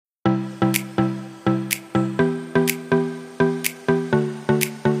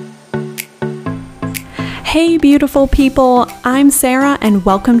Hey beautiful people, I'm Sarah and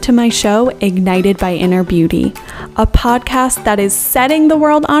welcome to my show, Ignited by Inner Beauty, a podcast that is setting the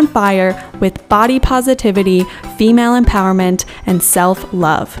world on fire with body positivity, female empowerment, and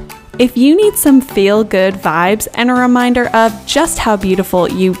self-love. If you need some feel-good vibes and a reminder of just how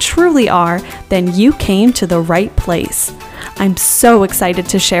beautiful you truly are, then you came to the right place. I'm so excited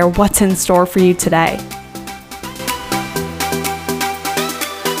to share what's in store for you today.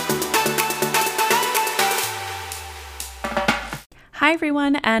 Hi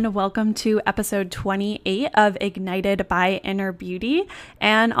everyone, and welcome to episode 28 of Ignited by Inner Beauty,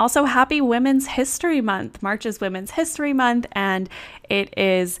 and also happy Women's History Month. March is Women's History Month, and it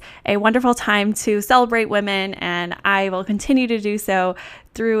is a wonderful time to celebrate women, and I will continue to do so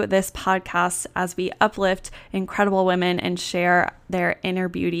through this podcast as we uplift incredible women and share their inner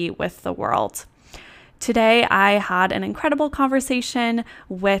beauty with the world. Today, I had an incredible conversation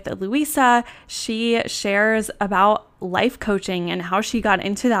with Louisa. She shares about life coaching and how she got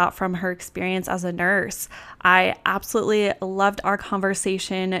into that from her experience as a nurse. I absolutely loved our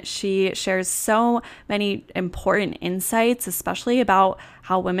conversation. She shares so many important insights, especially about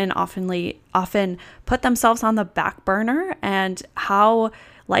how women often put themselves on the back burner and how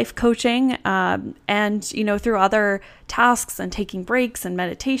life coaching and through other tasks and taking breaks and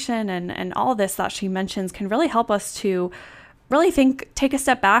meditation and all this that she mentions can really help us to really take a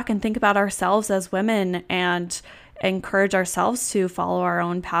step back and think about ourselves as women and encourage ourselves to follow our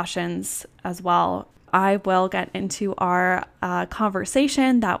own passions as well. I will get into our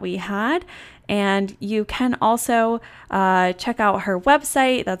conversation that we had, and you can also check out her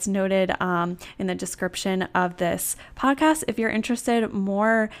website that's noted in the description of this podcast if you're interested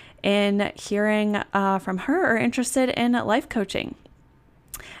more in hearing from her or interested in life coaching.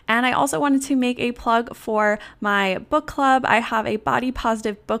 And I also wanted to make a plug for my book club. I have a body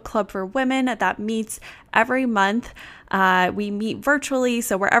positive book club for women that meets every month. We meet virtually,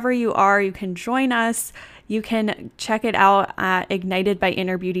 so wherever you are, you can join us. You can check it out at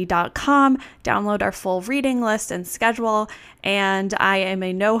ignitedbyinnerbeauty.com, download our full reading list and schedule. And I am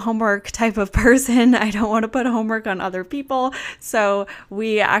a no homework type of person. I don't want to put homework on other people. So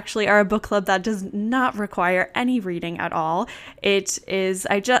we actually are a book club that does not require any reading at all. It is,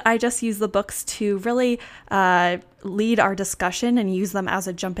 I just use the books to really lead our discussion and use them as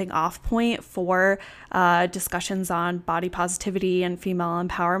a jumping off point for discussions on body positivity and female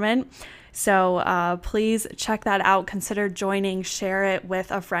empowerment. So please check that out. Consider joining, share it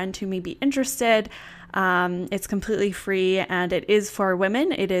with a friend who may be interested. It's completely free and it is for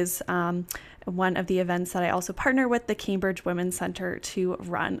women. It is one of the events that I also partner with the Cambridge Women's Center to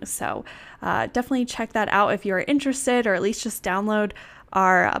run. So definitely check that out if you're interested, or at least just download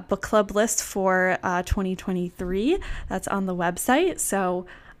our book club list for 2023. That's on the website. So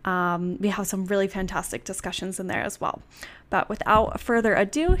we have some really fantastic discussions in there as well. But without further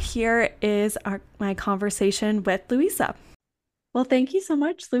ado, here is my conversation with Louisa. Well, thank you so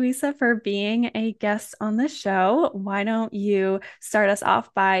much, Louisa, for being a guest on the show. Why don't you start us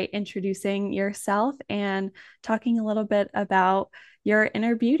off by introducing yourself and talking a little bit about your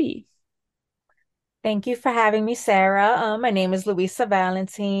inner beauty? Thank you for having me, Sarah. My name is Louisa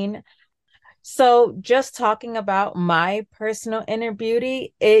Valentine. So just talking about my personal inner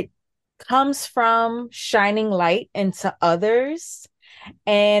beauty, it comes from shining light into others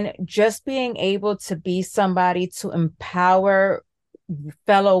and just being able to be somebody to empower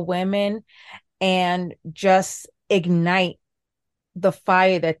fellow women and just ignite the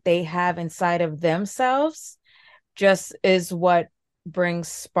fire that they have inside of themselves just is what brings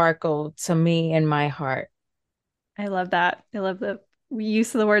sparkle to me in my heart. I love that. I love the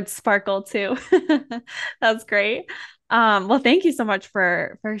use of the word sparkle too. That's great. Well, thank you so much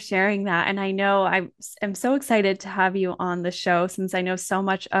for sharing that. And I know I'm so excited to have you on the show, since I know so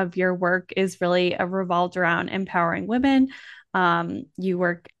much of your work is really revolved around empowering women. You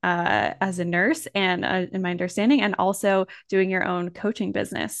work as a nurse, and in my understanding, and also doing your own coaching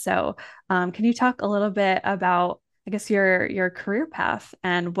business. So can you talk a little bit about, I guess, your career path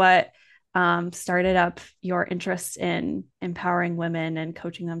and what started up your interest in empowering women and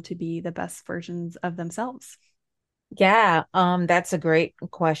coaching them to be the best versions of themselves? Yeah, that's a great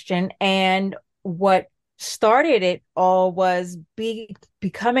question. And what started it all was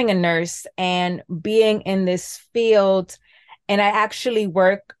becoming a nurse and being in this field. And I actually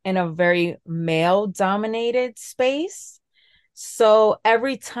work in a very male-dominated space. So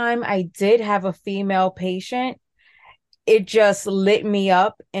every time I did have a female patient, it just lit me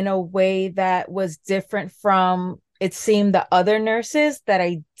up in a way that was different from, it seemed, the other nurses that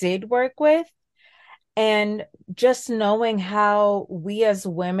I did work with. And just knowing how we as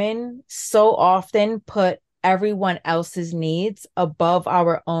women so often put everyone else's needs above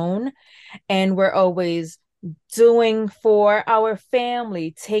our own, and we're always doing for our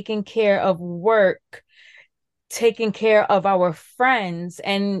family, taking care of work, taking care of our friends,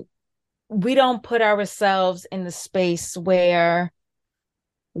 and we don't put ourselves in the space where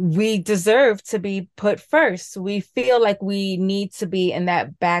we deserve to be put first. We feel like we need to be in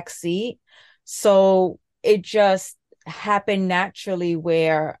that back seat. So it just happened naturally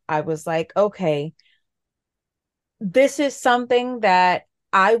where I was like, okay, this is something that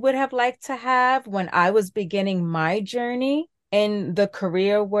I would have liked to have when I was beginning my journey in the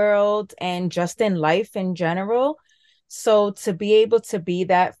career world and just in life in general. So to be able to be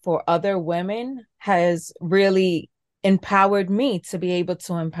that for other women has really empowered me to be able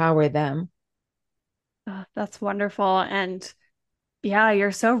to empower them. That's wonderful. And yeah,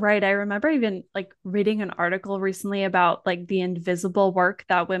 you're so right. I remember even like reading an article recently about like the invisible work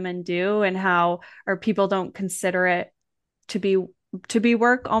that women do and how or people don't consider it to be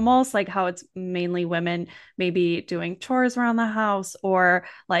work, almost like how it's mainly women maybe doing chores around the house or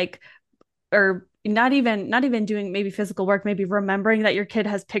like or not even doing maybe physical work, maybe remembering that your kid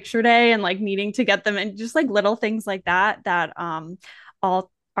has picture day and like needing to get them and just like little things like that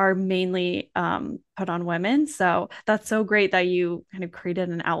all are mainly put on women. So that's so great that you kind of created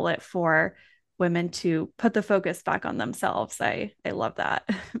an outlet for women to put the focus back on themselves. I love that.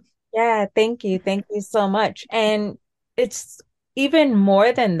 Yeah, thank you. Thank you so much. And it's even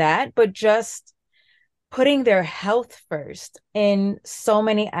more than that, but just putting their health first in so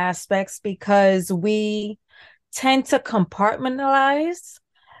many aspects because we tend to compartmentalize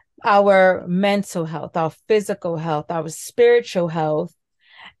our mental health, our physical health, our spiritual health.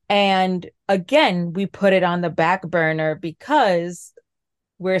 And again, we put it on the back burner because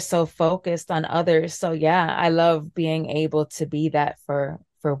we're so focused on others. So yeah, I love being able to be that for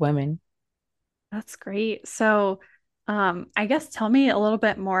women. That's great. So, I guess tell me a little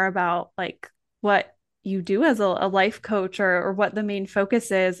bit more about like what you do as a life coach or what the main focus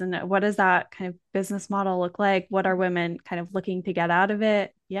is and what does that kind of business model look like? What are women kind of looking to get out of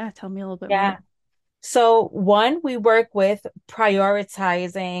it? Yeah, tell me a little bit Yeah. more. So one, we work with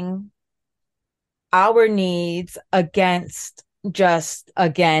prioritizing our needs against just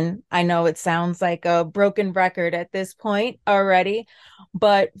again, I know it sounds like a broken record at this point already,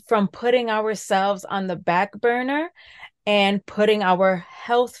 but from putting ourselves on the back burner and putting our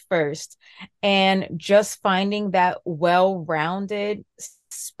health first and just finding that well-rounded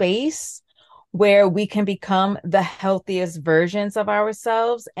space where we can become the healthiest versions of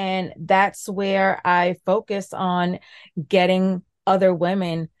ourselves. And that's where I focus on getting other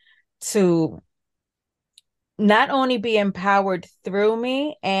women to not only be empowered through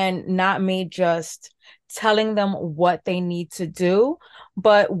me and not me just telling them what they need to do,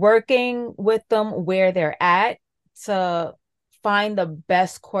 but working with them where they're at to find the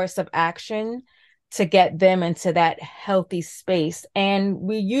best course of action to get them into that healthy space. And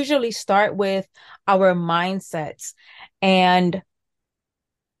we usually start with our mindsets. And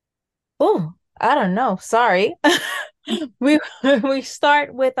oh, I don't know, sorry. we we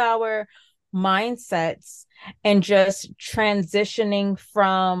start with our mindsets and just transitioning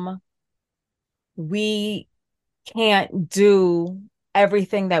from we can't do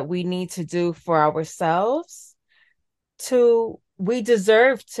everything that we need to do for ourselves to we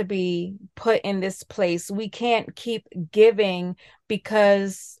deserve to be put in this place. We can't keep giving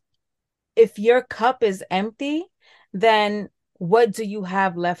because if your cup is empty, then what do you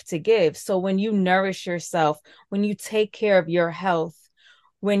have left to give? So when you nourish yourself, when you take care of your health,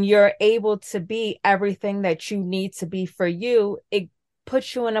 when you're able to be everything that you need to be for you, it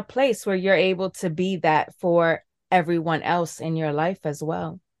puts you in a place where you're able to be that for everyone else in your life as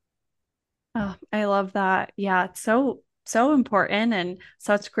well. Oh, I love that. Yeah, it's so important and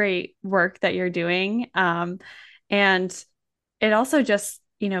such great work that you're doing. And it also just,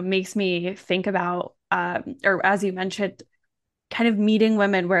 makes me think about or as you mentioned, kind of meeting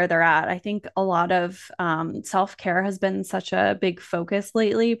women where they're at. I think a lot of self-care has been such a big focus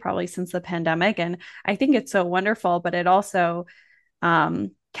lately, probably since the pandemic. And I think it's so wonderful, but it also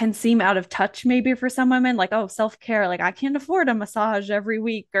can seem out of touch maybe for some women, like, oh, self-care, like I can't afford a massage every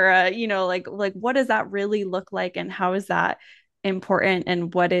week or like what does that really look like and how is that important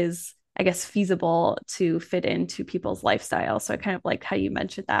and what is I guess feasible to fit into people's lifestyle. So I kind of like how you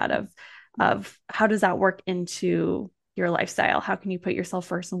mentioned that of how does that work into your lifestyle? How can you put yourself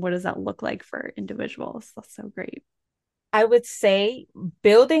first and what does that look like for individuals? That's so great. I would say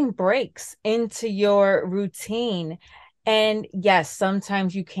building breaks into your routine And yes,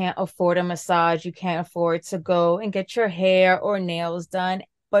 sometimes you can't afford a massage, you can't afford to go and get your hair or nails done.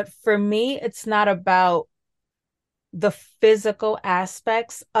 But for me, it's not about the physical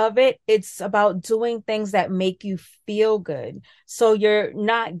aspects of it. It's about doing things that make you feel good. So you're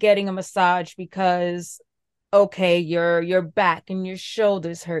not getting a massage because okay, your back and your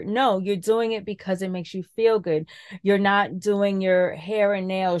shoulders hurt. No, you're doing it because it makes you feel good. You're not doing your hair and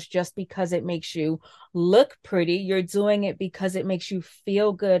nails just because it makes you look pretty. You're doing it because it makes you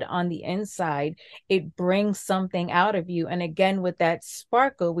feel good on the inside. It brings something out of you. And again, with that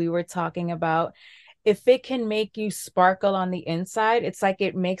sparkle we were talking about, if it can make you sparkle on the inside, it's like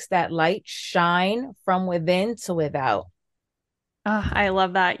it makes that light shine from within to without. Oh, I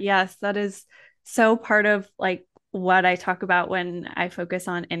love that. Yes, that is so part of like what I talk about when I focus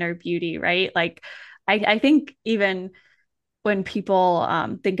on inner beauty, right? Like I think even when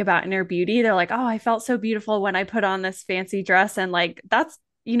people think about inner beauty, they're like, oh, I felt so beautiful when I put on this fancy dress. And like that's,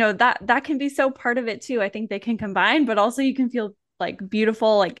 that can be so part of it too. I think they can combine, but also you can feel like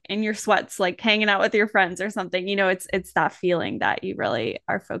beautiful, like in your sweats, like hanging out with your friends or something. It's that feeling that you really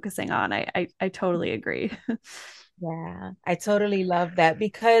are focusing on. I totally agree. Yeah, I totally love that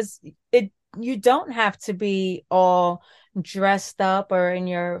because it you don't have to be all dressed up or in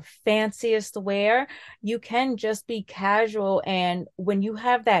your fanciest wear. You can just be casual, and when you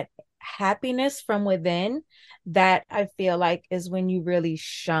have that happiness from within, that I feel like is when you really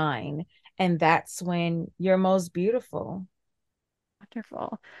shine, and that's when you're most beautiful.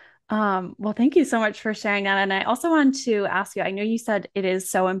 Wonderful. Well, thank you so much for sharing that. And I also want to ask you, I know you said it is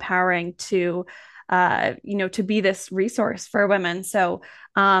so empowering to be this resource for women. So,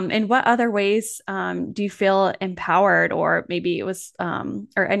 in what other ways do you feel empowered, or maybe it was,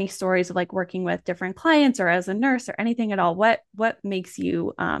 or any stories of like working with different clients or as a nurse or anything at all? What makes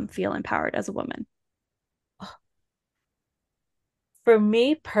you feel empowered as a woman? For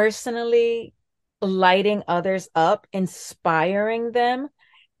me personally, lighting others up, inspiring them,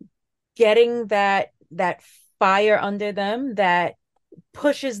 getting that fire under them that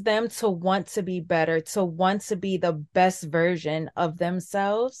pushes them to want to be better, to want to be the best version of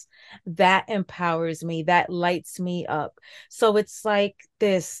themselves, that empowers me, that lights me up. So it's like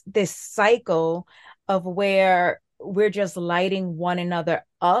this cycle of where we're just lighting one another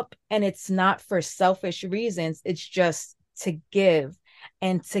up, and it's not for selfish reasons, it's just to give,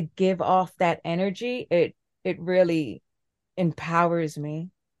 and to give off that energy. It really empowers me.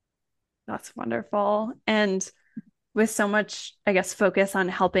 That's wonderful. And with so much, I guess, focus on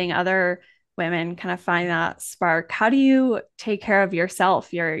helping other women kind of find that spark, how do you take care of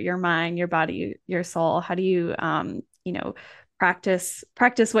yourself, your mind, your body, your soul? How do you practice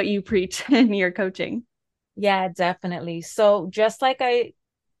what you preach in your coaching? Yeah, definitely. So just like I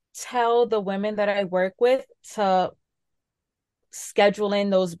tell the women that I work with to schedule in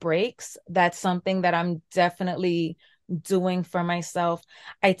those breaks, that's something that I'm definitely doing for myself.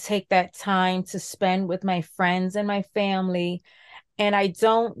 I take that time to spend with my friends and my family, and I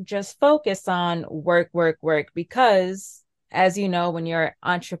don't just focus on work, work, work, because as you know, when you're an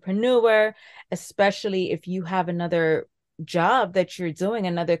entrepreneur, especially if you have another job that you're doing,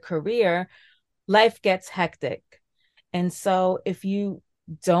 another career, life gets hectic. And so if you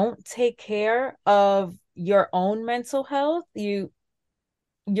don't take care of your own mental health,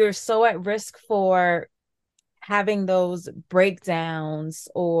 you're so at risk for having those breakdowns,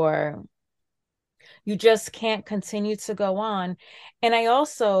 or you just can't continue to go on. And I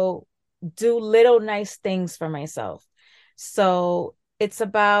also do little nice things for myself. So it's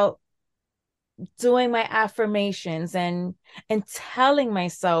about doing my affirmations and telling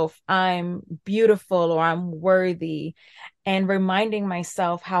myself I'm beautiful or I'm worthy, and reminding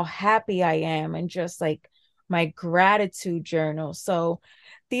myself how happy I am, and just like my gratitude journal. So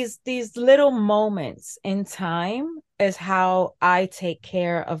these little moments in time is how I take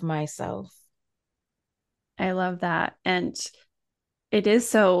care of myself. I love that. And it is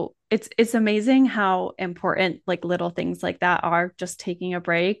so it's amazing how important like little things like that are, just taking a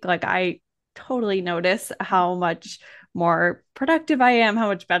break. Like I totally notice how much more productive I am, how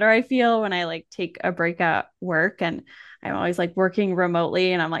much better I feel when I like take a break at work. And I'm always like working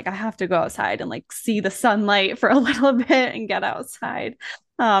remotely and I'm like, I have to go outside and like see the sunlight for a little bit and get outside.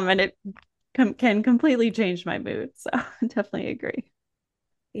 And it can completely change my mood. So I definitely agree.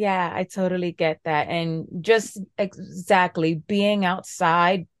 Yeah, I totally get that. And just exactly being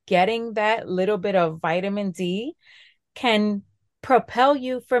outside, getting that little bit of vitamin D can propel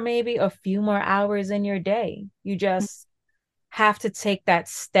you for maybe a few more hours in your day. You just have to take that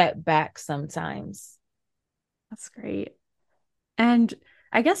step back sometimes. That's great. And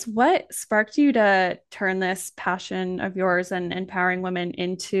I guess what sparked you to turn this passion of yours and empowering women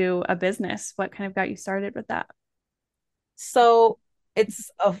into a business? What kind of got you started with that? So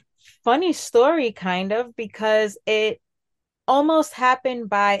it's a funny story, kind of, because it almost happened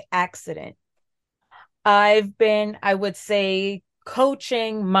by accident. I've been, I would say,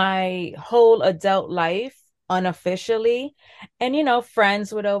 coaching my whole adult life unofficially. And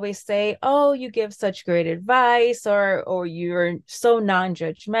friends would always say, "Oh, you give such great advice," or "You're so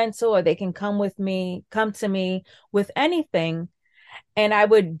non-judgmental," or they can come to me with anything. And I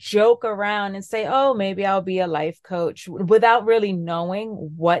would joke around and say, "Oh, maybe I'll be a life coach," without really knowing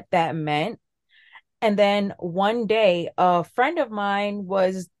what that meant. And then one day, a friend of mine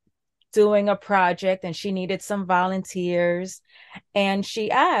was doing a project and she needed some volunteers. And she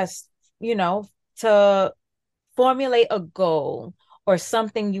asked, to formulate a goal or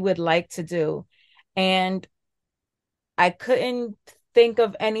something you would like to do. And I couldn't think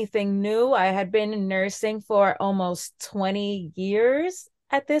of anything new. I had been in nursing for almost 20 years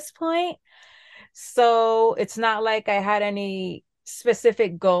at this point. So it's not like I had any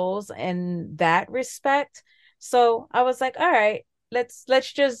specific goals in that respect. So I was like, all right, let's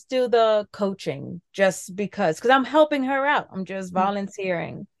just do the coaching just because I'm helping her out. I'm just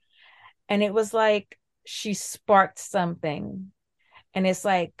volunteering. And it was like she sparked something. And it's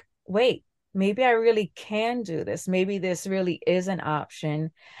like, wait, maybe I really can do this. Maybe this really is an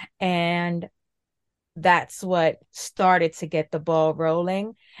option. And that's what started to get the ball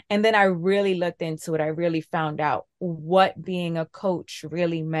rolling. And then I really looked into it. I really found out what being a coach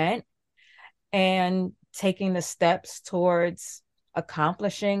really meant and taking the steps towards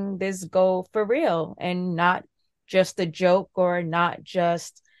accomplishing this goal for real and not just a joke or not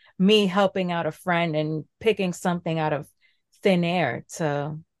just me helping out a friend and picking something out of thin air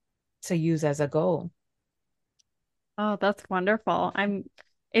to use as a goal. Oh, that's wonderful.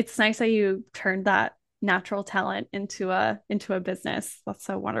 It's nice that you turned that natural talent into a business. That's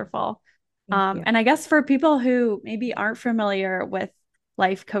so wonderful. Thank you. And I guess for people who maybe aren't familiar with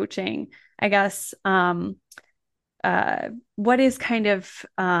life coaching, I guess what is kind of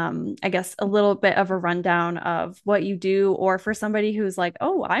I guess a little bit of a rundown of what you do, or for somebody who's like,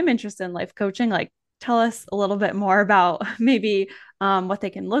 oh, I'm interested in life coaching, like tell us a little bit more about maybe what they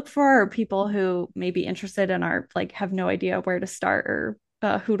can look for, or people who may be interested and are like have no idea where to start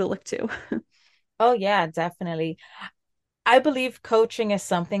or who to look to. Oh yeah, definitely. I believe coaching is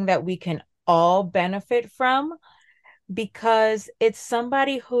something that we can all benefit from because it's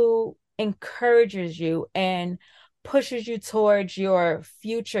somebody who encourages you and pushes you towards your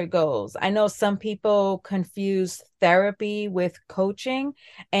future goals. I know some people confuse therapy with coaching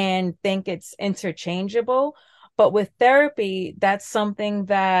and think it's interchangeable, but with therapy, that's something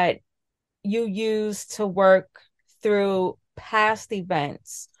that you use to work through past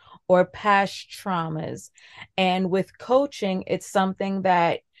events or past traumas. And with coaching, it's something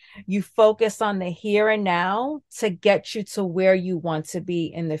that you focus on the here and now to get you to where you want to be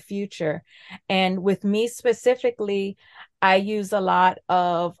in the future. And with me specifically, I use a lot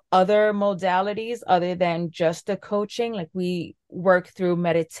of other modalities other than just the coaching. Like we work through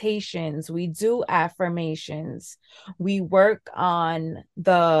meditations, we do affirmations, we work on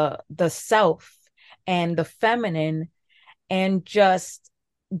the self and the feminine, and just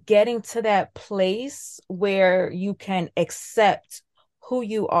getting to that place where you can accept who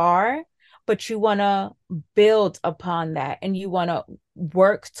you are, but you want to build upon that and you want to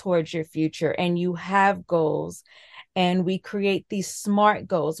work towards your future and you have goals. And we create these SMART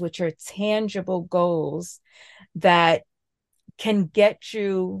goals, which are tangible goals that can get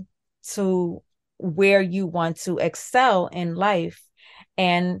you to where you want to excel in life.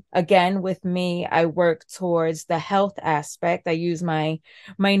 And again, with me, I work towards the health aspect. I use my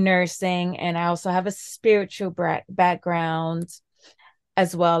nursing, and I also have a spiritual background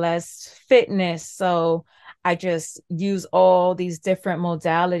as well as fitness. So I just use all these different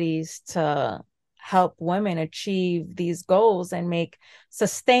modalities to help women achieve these goals and make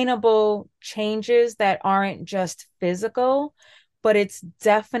sustainable changes that aren't just physical, but it's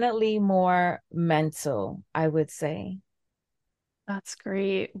definitely more mental, I would say. That's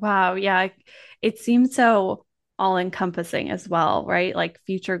great. Wow. Yeah. It seems so all encompassing as well, right? Like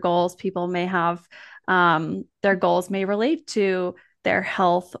future goals, people may have, their goals may relate to their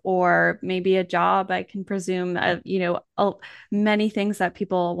health or maybe a job. I can presume, many things that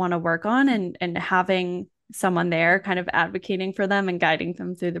people want to work on, and having someone there kind of advocating for them and guiding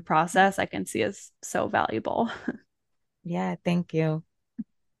them through the process, I can see as so valuable. Yeah, thank you.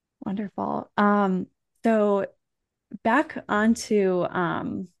 Wonderful. So back onto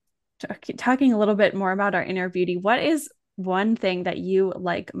talking a little bit more about our inner beauty. What is one thing that you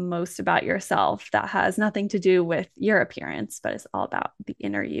like most about yourself that has nothing to do with your appearance, but it's all about the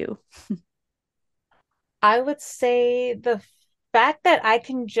inner you? I would say the fact that I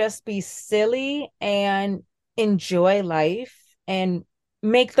can just be silly and enjoy life and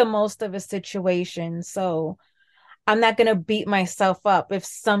make the most of a situation. So I'm not going to beat myself up if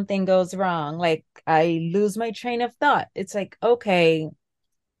something goes wrong. Like I lose my train of thought. It's like, okay,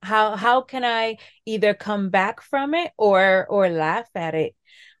 how can I either come back from it or laugh at it?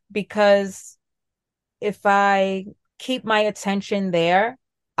 Because if I keep my attention there,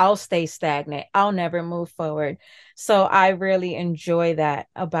 I'll stay stagnant. I'll never move forward. So I really enjoy that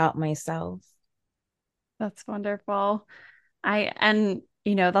about myself. That's wonderful. And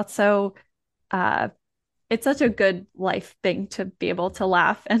that's so uh it's such a good life thing to be able to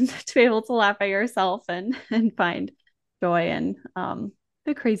laugh and to be able to laugh at yourself and find joy in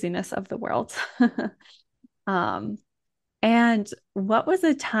the craziness of the world. Um, and what was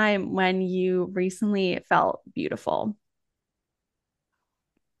a time when you recently felt beautiful?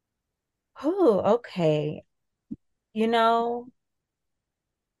 Oh, okay. You know,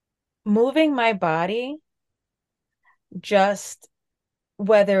 moving my body, just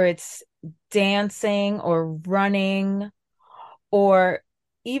whether it's dancing or running or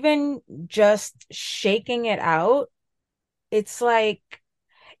even just shaking it out, it's like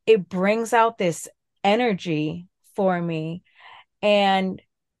it brings out this energy for me. And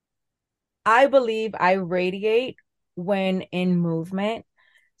I believe I radiate when in movement.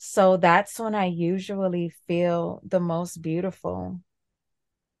 So that's when I usually feel the most beautiful.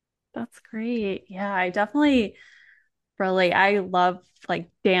 That's great. Yeah, I definitely really I love like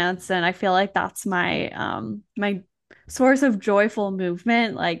dance and I feel like that's my source of joyful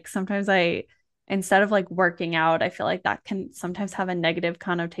movement. Like sometimes I instead of like working out, I feel like that can sometimes have a negative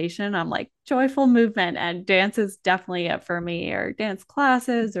connotation. I'm like joyful movement and dance is definitely it for me or dance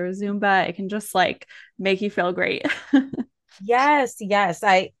classes or Zumba. It can just like make you feel great. Yes, yes.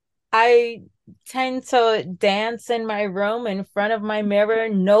 I tend to dance in my room in front of my mirror.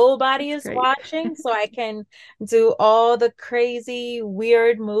 Nobody That's is great. watching, so I can do all the crazy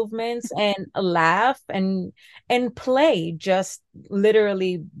weird movements and laugh and play just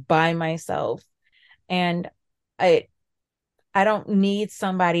literally by myself. And I I don't need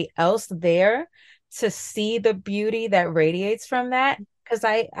somebody else there to see the beauty that radiates from that because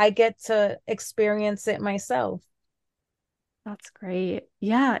I get to experience it myself. That's great.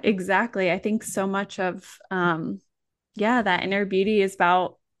 Yeah, exactly. I think so much of yeah, that inner beauty is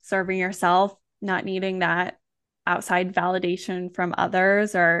about serving yourself, not needing that outside validation from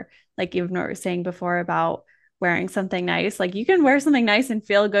others, or like even what we were saying before about wearing something nice. Like you can wear something nice and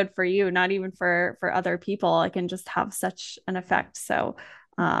feel good for you, not even for other people. It can just have such an effect. So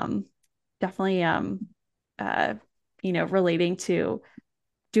um definitely uh relating to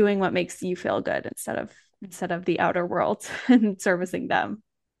doing what makes you feel good instead of the outer world and servicing them.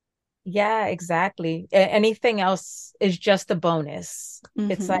 Yeah, exactly. Anything else is just a bonus.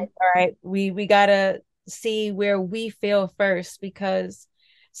 It's like, Hmm. all right, we gotta see where we feel first because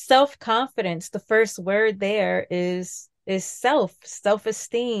self-confidence, the first word there is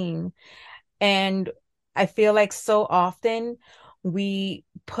self-esteem. And I feel like so often we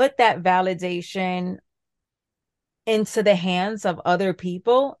put that validation into the hands of other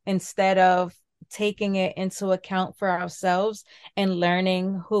people instead of taking it into account for ourselves and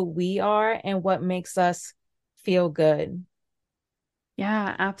learning who we are and what makes us feel good.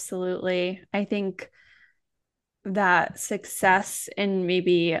 Yeah, absolutely. I think that success in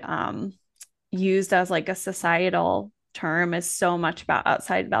maybe used as like a societal term is so much about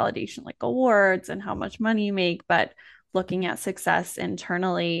outside validation, like awards and how much money you make, but looking at success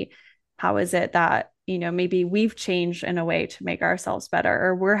internally, how is it that, maybe we've changed in a way to make ourselves better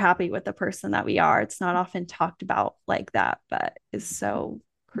or we're happy with the person that we are. It's not often talked about like that, but is so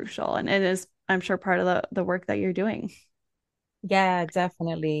crucial. And it is, I'm sure, part of the work that you're doing. Yeah,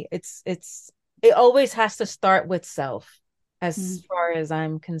 definitely. It always has to start with self Mm, as far as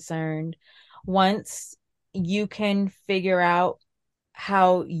I'm concerned. Once you can figure out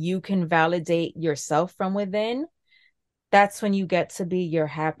how you can validate yourself from within, that's when you get to be your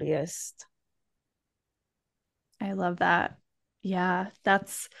happiest. I love that. Yeah,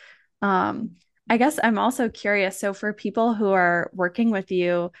 that's Um, I guess I'm also curious. So for people who are working with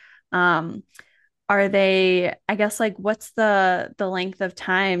you, um, are they, I guess like what's the length of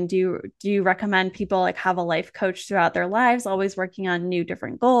time? Do you recommend people like have a life coach throughout their lives, always working on new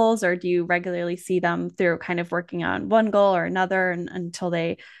different goals, or do you regularly see them through kind of working on one goal or another until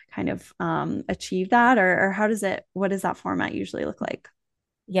they kind of achieve that? Or what does that format usually look like?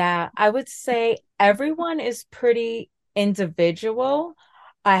 Yeah, I would say everyone is pretty individual.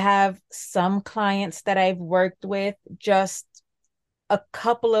 I have some clients that I've worked with just a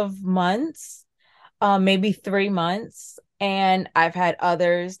couple of months, maybe 3 months. And I've had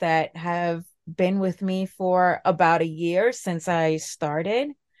others that have been with me for about a year since I started.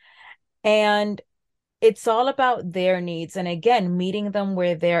 And it's all about their needs. And again, meeting them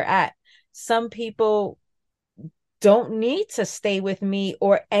where they're at. Some people don't need to stay with me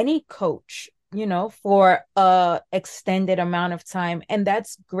or any coach, for a extended amount of time. And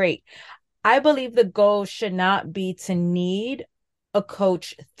that's great. I believe the goal should not be to need a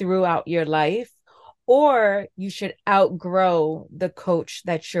coach throughout your life, or you should outgrow the coach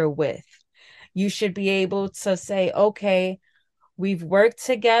that you're with. You should be able to say, okay, we've worked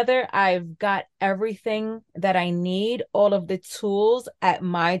together. I've got everything that I need, all of the tools at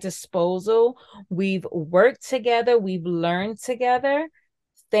my disposal. We've worked together, we've learned together.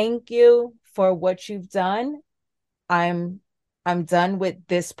 Thank you for what you've done. I'm I'm done with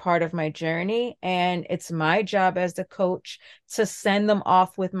this part of my journey, and it's my job as the coach to send them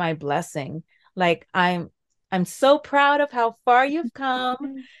off with my blessing. Like I'm so proud of how far you've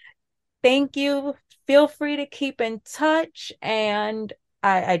come. Thank you. Feel free to keep in touch. And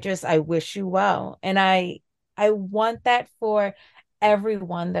I wish you well. And I want that for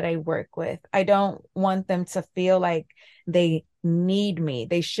everyone that I work with. I don't want them to feel like they need me.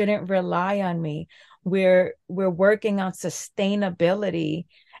 They shouldn't rely on me. We're working on sustainability,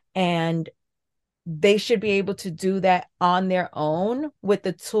 and they should be able to do that on their own with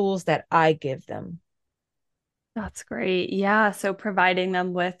the tools that I give them. That's great. Yeah. So providing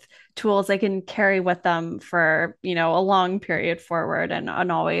them with tools they can carry with them for, a long period forward,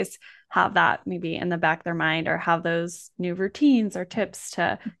 and always have that maybe in the back of their mind, or have those new routines or tips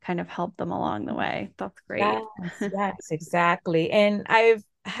to kind of help them along the way. That's great. Yes, exactly. And I've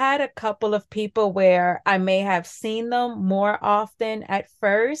had a couple of people where I may have seen them more often at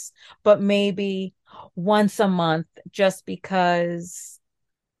first, but maybe once a month, just because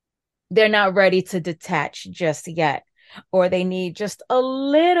they're not ready to detach just yet, or they need just a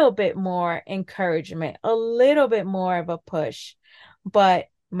little bit more encouragement, a little bit more of a push. But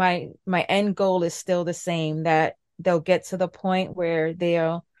my end goal is still the same, that they'll get to the point where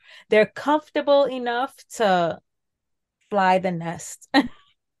they're comfortable enough to fly the nest.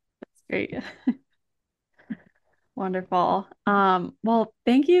 Great. Wonderful. Well,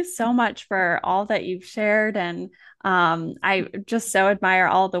 thank you so much for all that you've shared. And I just so admire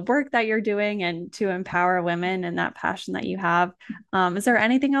all the work that you're doing and to empower women, and that passion that you have. Is there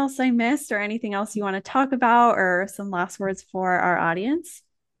anything else I missed, or anything else you want to talk about, or some last words for our audience?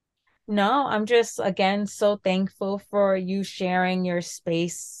 No, I'm just again so thankful for you sharing your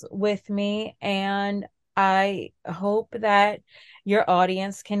space with me. And I hope that your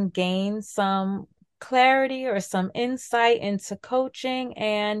audience can gain some clarity or some insight into coaching.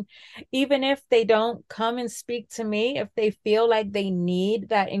 And even if they don't come and speak to me, if they feel like they need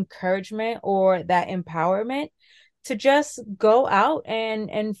that encouragement or that empowerment, to just go out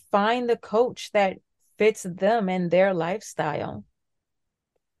and find the coach that fits them and their lifestyle.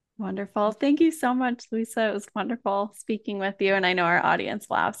 Wonderful. Thank you so much, Louisa. It was wonderful speaking with you. And I know our audience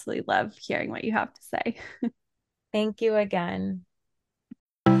will absolutely love hearing what you have to say. Thank you again.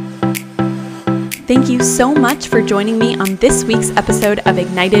 Thank you so much for joining me on this week's episode of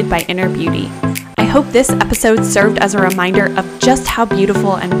Ignited by Inner Beauty. I hope this episode served as a reminder of just how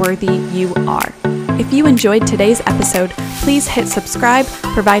beautiful and worthy you are. If you enjoyed today's episode, please hit subscribe,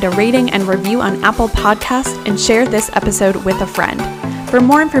 provide a rating and review on Apple Podcasts, and share this episode with a friend. For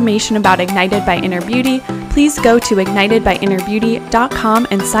more information about Ignited by Inner Beauty, please go to ignitedbyinnerbeauty.com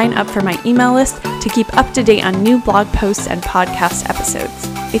and sign up for my email list to keep up to date on new blog posts and podcast episodes.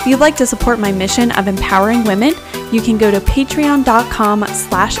 If you'd like to support my mission of empowering women, you can go to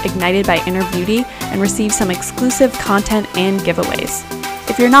patreon.com/ignitedbyinnerbeauty and receive some exclusive content and giveaways.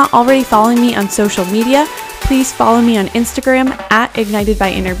 If you're not already following me on social media, please follow me on Instagram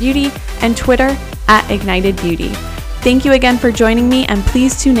 @ignitedbyinnerbeauty and Twitter @ignitedbeauty. Thank you again for joining me, and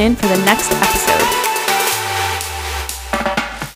please tune in for the next episode.